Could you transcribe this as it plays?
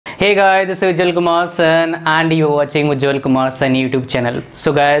Hey guys, this is Ujjwal Kumar San and you are watching Ujjwal Kumar San YouTube channel.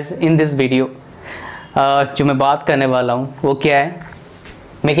 So guys, in this video जो मैं बात करने वाला हूँ वो क्या है,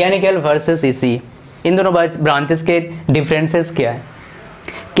 मैकेनिकल वर्सेस ECE। इन दोनों ब्रांचेस के डिफरेंसेस क्या है,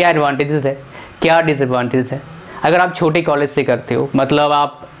 क्या एडवांटेजेस है, क्या डिसएडवांटेजेस है। अगर आप छोटे कॉलेज से करते हो, मतलब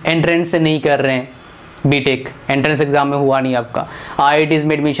आप एंट्रेंस से नहीं कर रहे हैं, बीटेक एंट्रेंस एग्जाम में हुआ नहीं आपका, IITs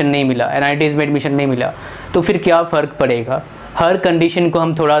में एडमिशन नहीं मिला, NITs में एडमिशन नहीं मिला, तो फिर क्या फ़र्क पड़ेगा। हर कंडीशन को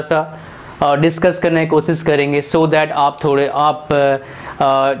हम थोड़ा सा डिस्कस करने की कोशिश करेंगे सो दैट आप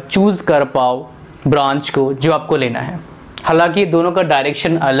चूज़ कर पाओ ब्रांच को जो आपको लेना है। हालांकि दोनों का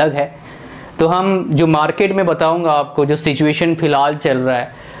डायरेक्शन अलग है, तो हम जो मार्केट में बताऊंगा आपको, जो सिचुएशन फ़िलहाल चल रहा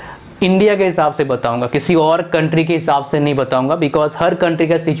है इंडिया के हिसाब से बताऊंगा, किसी और कंट्री के हिसाब से नहीं बताऊंगा, बिकॉज हर कंट्री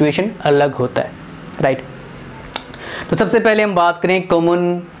का सिचुएशन अलग होता है, राइट। तो सबसे पहले हम बात करें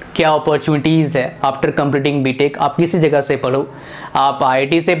कॉमन क्या अपॉर्चुनिटीज़ है आफ्टर कंप्लीटिंग बीटेक। आप किसी जगह से पढ़ो, आप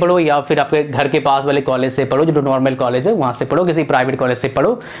IIT से पढ़ो या फिर आपके घर के पास वाले कॉलेज से पढ़ो, जो नॉर्मल कॉलेज है वहाँ से पढ़ो, किसी प्राइवेट कॉलेज से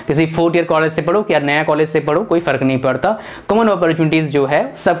पढ़ो, किसी 4th ईयर कॉलेज से पढ़ो या नया कॉलेज से पढ़ो, कोई फ़र्क नहीं पड़ता। कॉमन अपॉर्चुनिटीज़ जो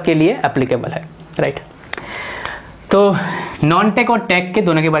है सबके लिए एप्लीकेबल है, राइट। तो नॉन टेक और टेक के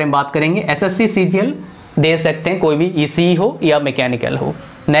दोनों के बारे में बात करेंगे। SSC CGL दे सकते हैं, कोई भी ECE हो या मैकेनिकल हो।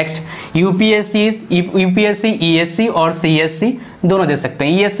 नेक्स्ट यूपीएससी ESC और CSC दोनों दे सकते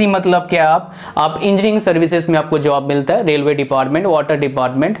हैं। ESC मतलब क्या, आप इंजीनियरिंग सर्विसेज में आपको जॉब मिलता है, railway department, water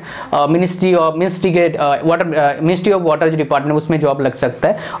department, ministry of water जो डिपार्टमेंट उसमें जॉब लग सकता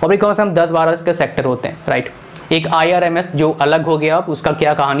है। और बिकॉज हम 10-12 इसके सेक्टर होते हैं, राइट। एक IRMS जो अलग हो गया, आप उसका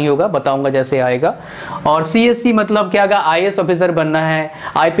क्या कहानी होगा बताऊंगा जैसे आएगा। और CSC मतलब क्या, अगर IAS ऑफिसर बनना है,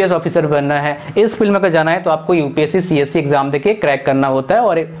 IPS ऑफिसर बनना है, इस फील्ड में अगर जाना है तो आपको UPSC CSC एग्जाम देके क्रैक करना होता है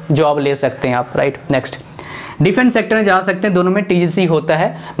और जॉब ले सकते हैं आप, राइट। नेक्स्ट डिफेंस सेक्टर में जा सकते हैं, दोनों में TGC होता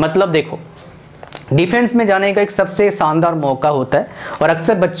है। मतलब देखो, डिफेंस में जाने का एक सबसे शानदार मौका होता है और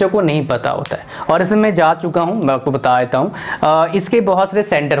अक्सर बच्चों को नहीं पता होता है, और इसमें मैं जा चुका हूं, मैं आपको बता देता हूं। इसके बहुत सारे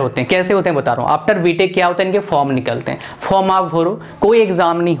सेंटर होते हैं। कैसे होते हैं बता रहा हूं। आफ्टर बीटेक क्या होता है, इनके फॉर्म निकलते हैं, फॉर्म आप भरो, कोई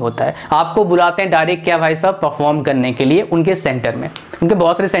एग्जाम नहीं होता है, आपको बुलाते हैं डायरेक्ट क्या भाई साहब परफॉर्म करने के लिए उनके सेंटर में। उनके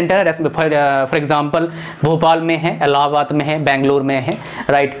बहुत सारे सेंटर है, फॉर एग्जाम्पल भोपाल में है, इलाहाबाद में है, बेंगलोर में है,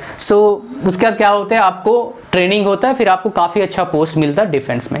 राइट। सो उसके बाद क्या होता है, आपको ट्रेनिंग होता है, फिर आपको काफ़ी अच्छा पोस्ट मिलता है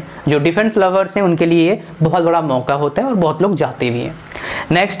डिफेंस में। जो डिफेंस लवर्स हैं उनके लिए ये बहुत बड़ा मौका होता है और बहुत लोग जाते भी हैं।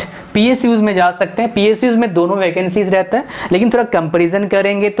 नेक्स्ट PSUs में जा सकते हैं। PSUs में दोनों वैकेंसीज रहता है, लेकिन थोड़ा कंपैरिजन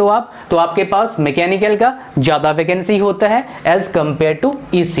करेंगे तो आपके पास मैकेनिकल का ज़्यादा वैकेंसी होता है as compare to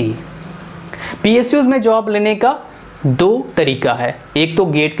ECE। PSUs में जॉब लेने का 2 तरीका है। एक तो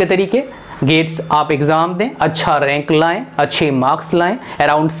गेट के तरीके, गेट्स आप एग्जाम दें, अच्छा रैंक लाएं, अच्छे मार्क्स लाएं,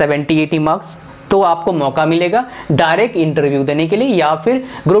 अराउंड 70-80 मार्क्स, तो आपको मौका मिलेगा डायरेक्ट इंटरव्यू देने के लिए, या फिर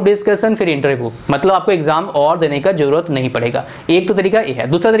ग्रुप डिस्कशन फिर इंटरव्यू। मतलब आपको एग्जाम और देने का जरूरत नहीं पड़ेगा। एक तो तरीका ये है।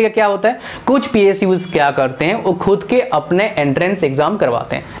 दूसरा तरीका क्या होता है, कुछ PSUs क्या करते हैं, वो खुद के अपने एंट्रेंस एग्जाम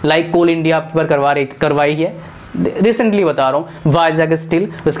करवाते हैं। लाइक कोल इंडिया आपके पर करवाई है, रिसेंटली बता रहा हूँ, वाइजैक स्टील,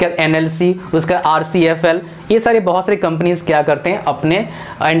 उसके बाद NLC, उसका RCFL, ये सारे बहुत सारे कंपनीज क्या करते हैं, अपने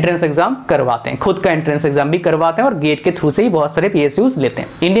एंट्रेंस एग्जाम करवाते हैं, खुद का एंट्रेंस एग्जाम भी करवाते हैं और गेट के थ्रू से ही बहुत सारे PSUs लेते हैं।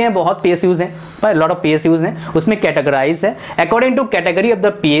 इंडिया में बहुत PSUs हैं, लॉट ऑफ PSUs हैं, उसमें कैटेगराइज है। According two category of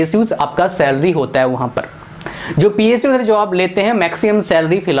the PSUs आपका सैलरी होता है वहां पर। जो PSU जो आप लेते हैं, मैक्सिमम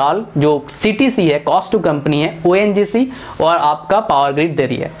सैलरी फिलहाल जो CTC है, कॉस्ट टू कंपनी है, ONGC और आपका पावर ग्रिड दे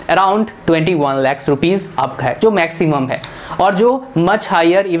रही है, अराउंड 21 लाख रुपीज आपका है, जो मैक्सिमम है। और जो much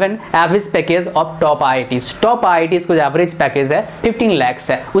higher even average package of top IITs को जो एवरेज पैकेज है 15 लाख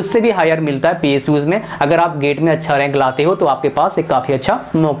है, उससे भी हायर मिलता है PSUs में। अगर आप गेट में अच्छा रैंक लाते हो तो आपके पास एक काफ़ी अच्छा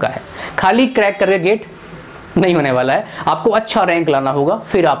मौका है। खाली क्रैक करके गेट नहीं होने वाला है, आपको अच्छा रैंक लाना होगा,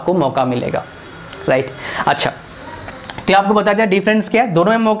 फिर आपको मौका मिलेगा, राइट। अच्छा, तो आपको बता दिया डिफरेंस क्या है,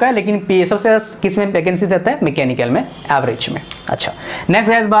 दोनों में मौका है, लेकिन सबसे किस में वैकेंसी रहता है, मैकेनिकल में, एवरेज में। अच्छा,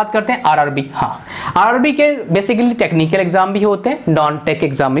 नेक्स्ट गाइस बात करते हैं RRB। हाँ, RRB के बेसिकली टेक्निकल एग्जाम भी होते हैं, नॉन टेक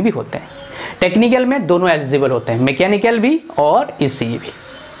एग्जाम में भी होते हैं। टेक्निकल में दोनों एलिजिबल होते हैं, मैकेनिकल भी और ECE भी,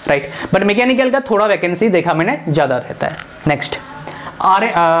 राइट। बट मैकेनिकल का थोड़ा वैकेंसी देखा मैंने ज़्यादा रहता है। नेक्स्ट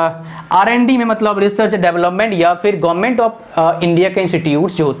R&D में मतलब रिसर्च डेवलपमेंट या फिर गवर्नमेंट ऑफ इंडिया के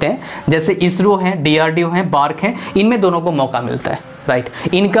इंस्टीट्यूट्स जो होते हैं, जैसे ISRO हैं, DRDO हैं, बार्क हैं, इनमें दोनों को मौका मिलता है, राइट।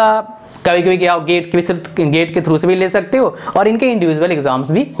 इनका कभी कभी क्या गेट के थ्रू से भी ले सकते हो और इनके इंडिविजुअल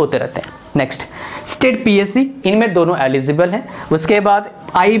एग्जाम्स भी होते रहते हैं। नेक्स्ट स्टेट PSC, इनमें दोनों एलिजिबल हैं। उसके बाद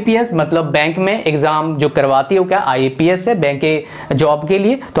IAPS मतलब बैंक में एग्जाम जो करवाती है वो क्या IAPS है, बैंक के जॉब के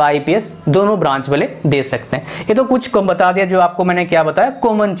लिए, तो IAPS दोनों ब्रांच वाले दे सकते हैं। ये तो कुछ कम बता दिया, जो आपको मैंने क्या बताया,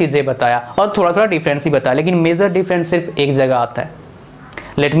 कॉमन चीजें बताया और थोड़ा थोड़ा डिफरेंस ही बताया, लेकिन मेजर डिफरेंस सिर्फ एक जगह आता है।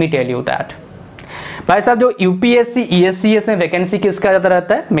 Let me tell you that. भाई साहब जो यूपीएससी ECE में वैकेंसी किसका ज़्यादा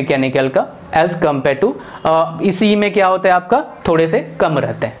रहता है, मैकेनिकल का, एज कंपेयर टू ECE में क्या होता है आपका, थोड़े से कम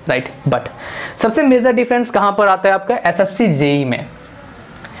रहते हैं, राइट। बट सबसे मेजर डिफरेंस कहाँ पर आता है आपका, SSC JEE में।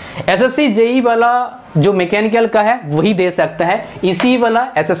 SSC JEE वाला जो मैकेनिकल का है वही दे सकता है, ECE वाला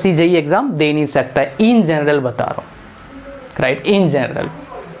SSC JEE एग्जाम दे नहीं सकता है, इन जनरल बता रहा हूँ, राइट, इन जनरल।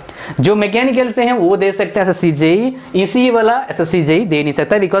 जो मैकेनिकल से हैं वो दे सकते हैं SSC JEE, ECE वाला SSC JEE दे नहीं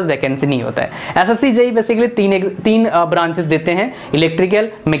सकता बिकॉज वैकेंसी नहीं होता है। SSC JEE बेसिकली तीन ब्रांचेस देते हैं, इलेक्ट्रिकल,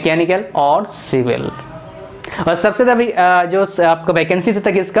 मैकेनिकल और सिविल। और सबसे ज़्यादा जो आपका वैकेंसी से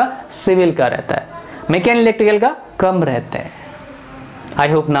तक इसका सिविल का रहता है, मैकेनिकल इलेक्ट्रिकल का कम रहता है। I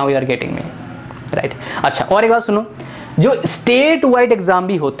hope now you are getting me, right. अच्छा, और एक बात सुनो, जो स्टेट वाइड एग्जाम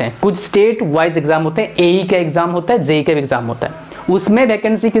भी होते हैं, कुछ स्टेट वाइज एग्जाम होते हैं, AE का एग्जाम होता है, JEE का भी एग्जाम होता है, उसमें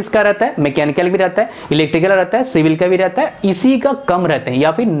वैकेंसी किसका रहता है, मैकेनिकल भी रहता है, इलेक्ट्रिकल रहता है, सिविल का भी रहता है, ECE का कम रहते हैं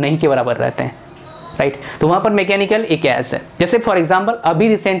या फिर नहीं के बराबर रहते हैं, राइट। तो वहां पर मैकेनिकल एक ऐसा है, जैसे फॉर एग्जांपल अभी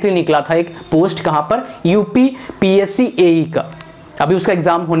रिसेंटली निकला था एक पोस्ट, कहां पर, UP PSC AE का, अभी उसका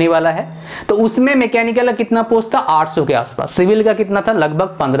एग्जाम होने वाला है। तो उसमें मैकेनिकल का कितना पोस्ट था, 800 के आसपास, सिविल का कितना था,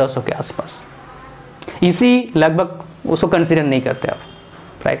 लगभग 1500 के आसपास। ECE लगभग उसको कंसीडर नहीं करते आप,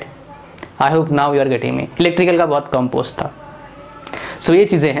 right. I hope now you are getting me. Electrical का बहुत कम पोस्ट था। सो ये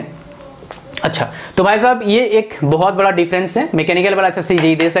चीजें हैं। अच्छा, तो भाई साहब ये एक बहुत बड़ा डिफरेंस है, मैकेनिकल वाला SSC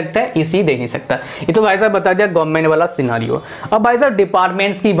JEE दे सकता है, ECE दे नहीं सकता। ये तो भाई साहब बता दिया गवर्नमेंट वाला सिनारियो। अब भाई साहब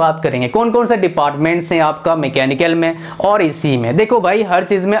डिपार्टमेंट्स की बात करेंगे, कौन कौन से डिपार्टमेंट्स हैं आपका मैकेनिकल में और ECE में। देखो भाई हर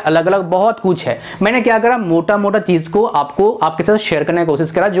चीज में अलग अलग बहुत कुछ है, मैंने क्या करा, मोटा मोटा चीज को आपको आपके साथ शेयर करने की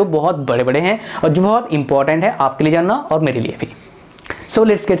कोशिश करा, जो बहुत बड़े बड़े हैं और जो बहुत इंपॉर्टेंट है आपके लिए जानना और मेरे लिए भी। So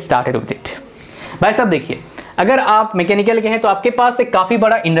let's get started with it. भाई साहब देखिए, अगर आप मैकेनिकल के हैं तो आपके पास एक काफी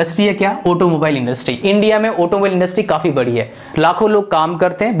बड़ा इंडस्ट्री है, क्या, ऑटोमोबाइल इंडस्ट्री। इंडिया में ऑटोमोबाइल इंडस्ट्री काफी बड़ी है, लाखों लोग काम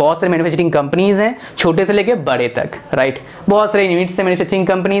करते हैं, बहुत सारे मैन्युफैक्चरिंग कंपनीज हैं, छोटे से लेके बड़े तक, राइट। बहुत सारे यूनिट्स हैं मैन्युफैक्चरिंग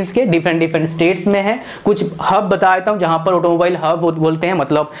कंपनीज के, डिफरेंट स्टेट्स में है। कुछ हब बता देता हूँ जहां पर ऑटोमोबाइल हब बोलते हैं,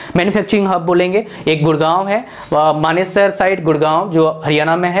 मतलब मैन्युफैक्चरिंग हब बोलेंगे। एक गुड़गांव है, मानेसर साइड गुड़गांव जो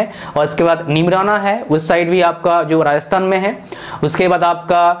हरियाणा में है, और उसके बाद निमराना है उस साइड भी आपका जो राजस्थान में है। उसके बाद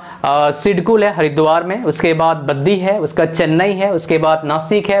आपका सिडकुल है हरिद्वार में, उसके बाद बद्दी है, उसका चेन्नई है, उसके बाद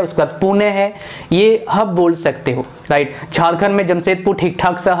नासिक है, उसके बाद पुणे है। ये हब बोल सकते हो, राइट। झारखंड में जमशेदपुर ठीक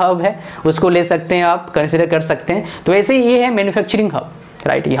ठाक सा हब है, उसको ले सकते हैं आप, कंसिडर कर सकते हैं। तो ऐसे ही ये है मैन्युफैक्चरिंग हब,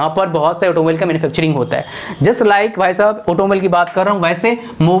 राइट। यहाँ पर बहुत से ऑटोमोबाइल का मैन्युफैक्चरिंग होता है। जस्ट लाइक भाई साहब ऑटोमोबाइल की बात कर रहा हूँ, वैसे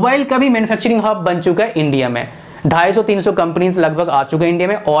मोबाइल का भी मैन्युफैक्चरिंग हब बन चुका है इंडिया में। 250-300 कंपनीज लगभग आ चुके हैं इंडिया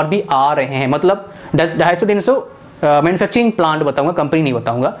में, और भी आ रहे हैं, मतलब 250-300 मैन्युफैक्चरिंग प्लांट बताऊंगा, कंपनी नहीं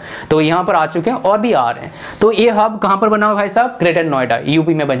बताऊंगा। तो यहाँ पर आ चुके हैं और भी आ रहे हैं। तो ये हब कहाँ पर बना हुआ भाई साहब, ग्रेटर नोएडा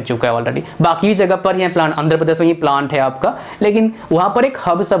यूपी में बन चुका है ऑलरेडी। बाकी जगह पर यह प्लांट, आंध्र प्रदेश में ये प्लांट है आपका, लेकिन वहाँ पर एक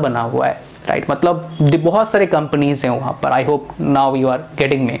हब सा बना हुआ है, राइट। मतलब बहुत सारे कंपनीज हैं वहाँ पर। I hope now you are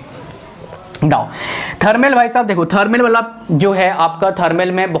getting me. Now thermal, भाई साहब देखो थर्मल वाला जो है आपका,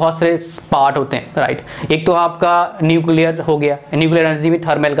 थर्मल में बहुत सारे पार्ट होते हैं, राइट। एक तो आपका न्यूक्लियर हो गया, न्यूक्लियर एनर्जी भी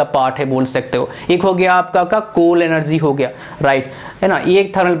थर्मल का पार्ट है बोल सकते हो। एक हो गया आपका कोल एनर्जी हो गया, राइट, है ना। ये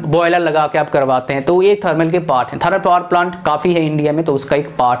एक थर्मल बॉयलर लगा के आप करवाते हैं, तो ये थर्मल के पार्ट हैं। थर्मल पावर प्लांट काफ़ी है इंडिया में, तो उसका एक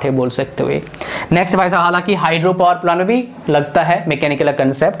पार्ट है बोल सकते हो ये। नेक्स्ट भाई साहब, हालांकि हाइड्रो पावर प्लांट में भी लगता है मैकेनिकल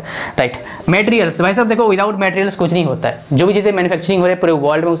कंसेप्ट, राइट। मटेरियल्स, भाई साहब देखो विदाउट मटेरियल्स कुछ नहीं होता है। जो भी चीज़ें मैन्युफैक्चरिंग हो रही है पूरे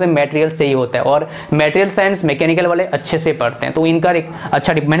वर्ल्ड में, उसमें मटेरियल्स चाहिए होता है, और मटेरियल साइंस मैकेनिकल वाले अच्छे से पढ़ते हैं, तो इनका एक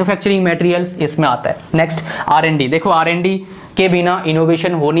अच्छा मैन्युफैक्चरिंग मटेरियल्स इसमें आता है। नेक्स्ट R&D, देखो R&D के बिना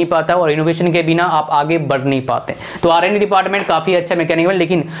इनोवेशन हो नहीं पाता, और इनोवेशन के बिना आप आगे बढ़ नहीं पाते। तो R&D डिपार्टमेंट काफ़ी अच्छा मैकेनिकल,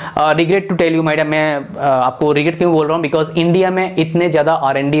 लेकिन regret to tell you madam, मैं आपको रिग्रेट क्यों बोल रहा हूँ, बिकॉज इंडिया में इतने ज़्यादा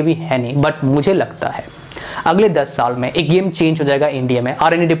R&D भी है नहीं। बट मुझे लगता है अगले 10 साल में एक गेम चेंज हो जाएगा इंडिया में।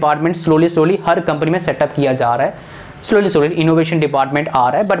 R&D डिपार्टमेंट स्लोली हर कंपनी में सेटअप किया जा रहा है, स्लोली इनोवेशन डिपार्टमेंट आ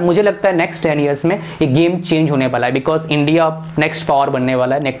रहा है। बट मुझे लगता है नेक्स्ट 10 ईयर्स में एक गेम चेंज होने वाला है, बिकॉज इंडिया नेक्स्ट पावर बनने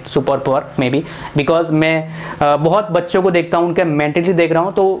वाला है, next super power may be. Because मैं बहुत बच्चों को देखता हूँ, उनका मेंटलिटी देख रहा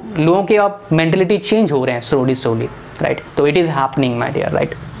हूँ, तो लोगों के अब मेंटलिटी चेंज हो रहे हैं स्लोली, राइट। तो it is happening my dear,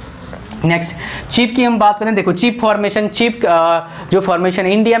 right. Next chip की हम बात करें, देखो चिप फॉर्मेशन, चिप जो फॉर्मेशन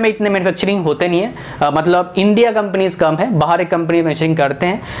इंडिया में इतने मैन्युफैक्चरिंग होते नहीं है, मतलब इंडिया कंपनीज कम है, बाहर एक कंपनी मैन्युफैक्चरिंग करते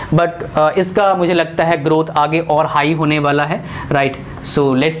हैं। बट इसका मुझे लगता है ग्रोथ आगे और हाई होने वाला है, राइट।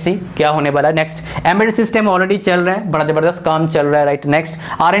 सो लेट्स सी क्या होने वाला है। नेक्स्ट एम्बेडेड सिस्टम ऑलरेडी चल रहा है, बड़ा जबरदस्त काम चल रहा है, राइट। नेक्स्ट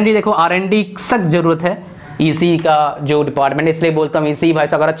R&D, देखो R&D सख्त जरूरत है। ECE का जो डिपार्टमेंट है, इसलिए बोलता हूँ ECE भाई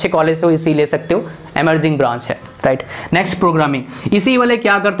साहब, अगर अच्छे कॉलेज से हो ECE ले सकते हो, इमर्जिंग ब्रांच है, राइट। Next programming. इसी वाले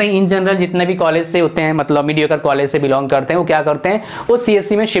क्या करते हैं, इन जनरल जितने भी कॉलेज से होते हैं, मतलब मीडियोकर कॉलेज से बिलोंग करते हैं, वो क्या करते हैं, वो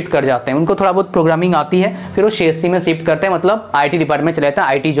सीएससी में शिफ्ट कर जाते हैं। उनको थोड़ा बहुत प्रोग्रामिंग आती है, फिर वो सीएससी में शिफ्ट करते हैं, मतलब आईटी डिपार्टमेंट चले जाते हैं,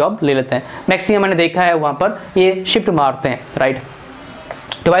 आईटी जॉब ले लेते हैं। मैक्सिमम मैंने देखा है वहाँ पर ये शिफ्ट मारते हैं, राइट।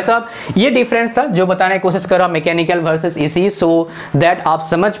 तो भाई साहब ये डिफरेंस था जो बताने की कोशिश कर रहा mechanical versus ECE, so that आप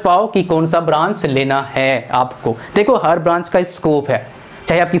समझ पाओ कि कौन सा ब्रांच लेना है आपको। देखो हर ब्रांच का स्कोप है,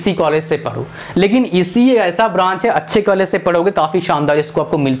 चाहे आप किसी कॉलेज से पढ़ो, लेकिन ईसीई ऐसा ब्रांच है, अच्छे कॉलेज से पढ़ोगे काफी शानदार इसको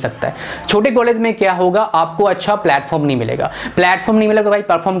आपको मिल सकता है। छोटे कॉलेज में क्या होगा, आपको अच्छा प्लेटफॉर्म नहीं मिलेगा, प्लेटफॉर्म नहीं मिलेगा भाई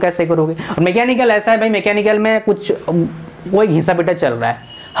परफॉर्म कैसे करोगे। और मैकेनिकल ऐसा है भाई, मैकेनिकल में कुछ वही घिसा पिटा चल रहा है,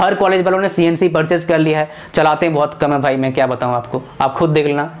 हर कॉलेज वालों ने सीएनसी परचेज कर लिया है, चलाते हैं बहुत कम है भाई। मैं क्या बताऊं आपको, आप खुद देख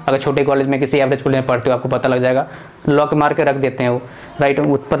लेना, अगर छोटे कॉलेज में किसी एवरेज कॉलेज में पढ़ते हो आपको पता लग जाएगा, लॉक मार के रख देते हैं वो, राइट।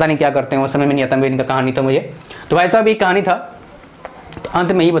 वो पता नहीं क्या करते हैं, वो समझ में नहीं आता मेरी इनका कहानी तो मुझे। तो भाई साहब ये कहानी था,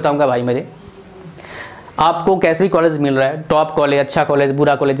 अंत में ही बताऊंगा भाई मेरे, आपको कैसे भी कॉलेज मिल रहा है, टॉप कॉलेज, अच्छा कॉलेज,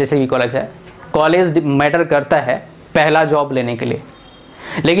 बुरा कॉलेज, जैसे भी कॉलेज है, कॉलेज मैटर करता है पहला जॉब लेने के लिए,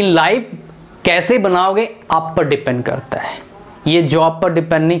 लेकिन लाइफ कैसे बनाओगे आप पर डिपेंड करता है, ये जॉब पर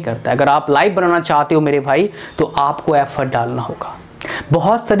डिपेंड नहीं करता। अगर आप लाइफ बनाना चाहते हो मेरे भाई तो आपको एफर्ट डालना होगा।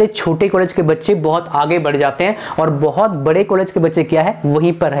 बहुत सारे छोटे कॉलेज के बच्चे बहुत आगे बढ़ जाते हैं और बहुत बड़े कॉलेज के बच्चे क्या है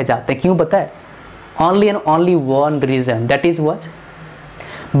वहीं पर रह जाते हैं। क्यों पता है? Only and only one reason, that is what,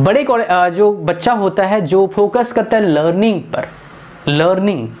 बड़े कॉलेज जो बच्चा होता है जो फोकस करता है लर्निंग पर,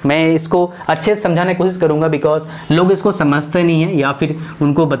 लर्निंग, मैं इसको अच्छे से समझाने की कोशिश करूंगा बिकॉज लोग इसको समझते नहीं है या फिर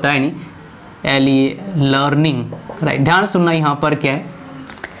उनको बताए नहीं। लर्निंग, राइट, ध्यान सुनना, यहाँ पर क्या है,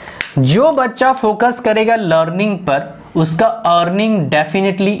 जो बच्चा फोकस करेगा लर्निंग पर उसका अर्निंग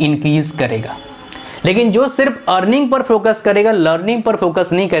डेफिनेटली इंक्रीज करेगा, लेकिन जो सिर्फ अर्निंग पर फोकस करेगा लर्निंग पर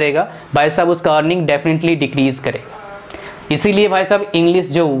फोकस नहीं करेगा भाई साहब उसका अर्निंग डेफिनेटली डिक्रीज करेगा। इसीलिए भाई साहब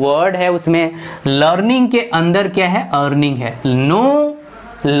इंग्लिश जो वर्ड है उसमें लर्निंग के अंदर क्या है, अर्निंग है। Know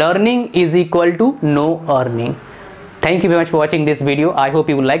learning is equal to know earning. Thank you very much for watching this video. I hope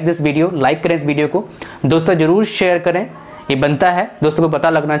you like this video. Like करें इस वीडियो को, दोस्तों जरूर शेयर करें, ये बनता है, दोस्तों को पता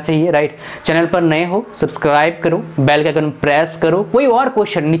लगना चाहिए, राइट। चैनल पर नए हो सब्सक्राइब करो, बेल का आइकन प्रेस करो, कोई और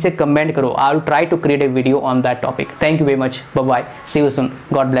क्वेश्चन नीचे कमेंट करो, I will try to create a video on that topic. Thank you very much, bye bye, C you soon,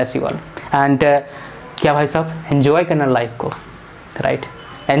 God bless you all. And क्या भाई साहब एंजॉय करना लाइफ को, right,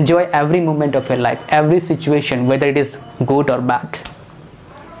 enjoy every moment of your life, every situation, whether it is good और bad,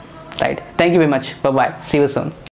 right. Thank you very much, bye bye, C you soon.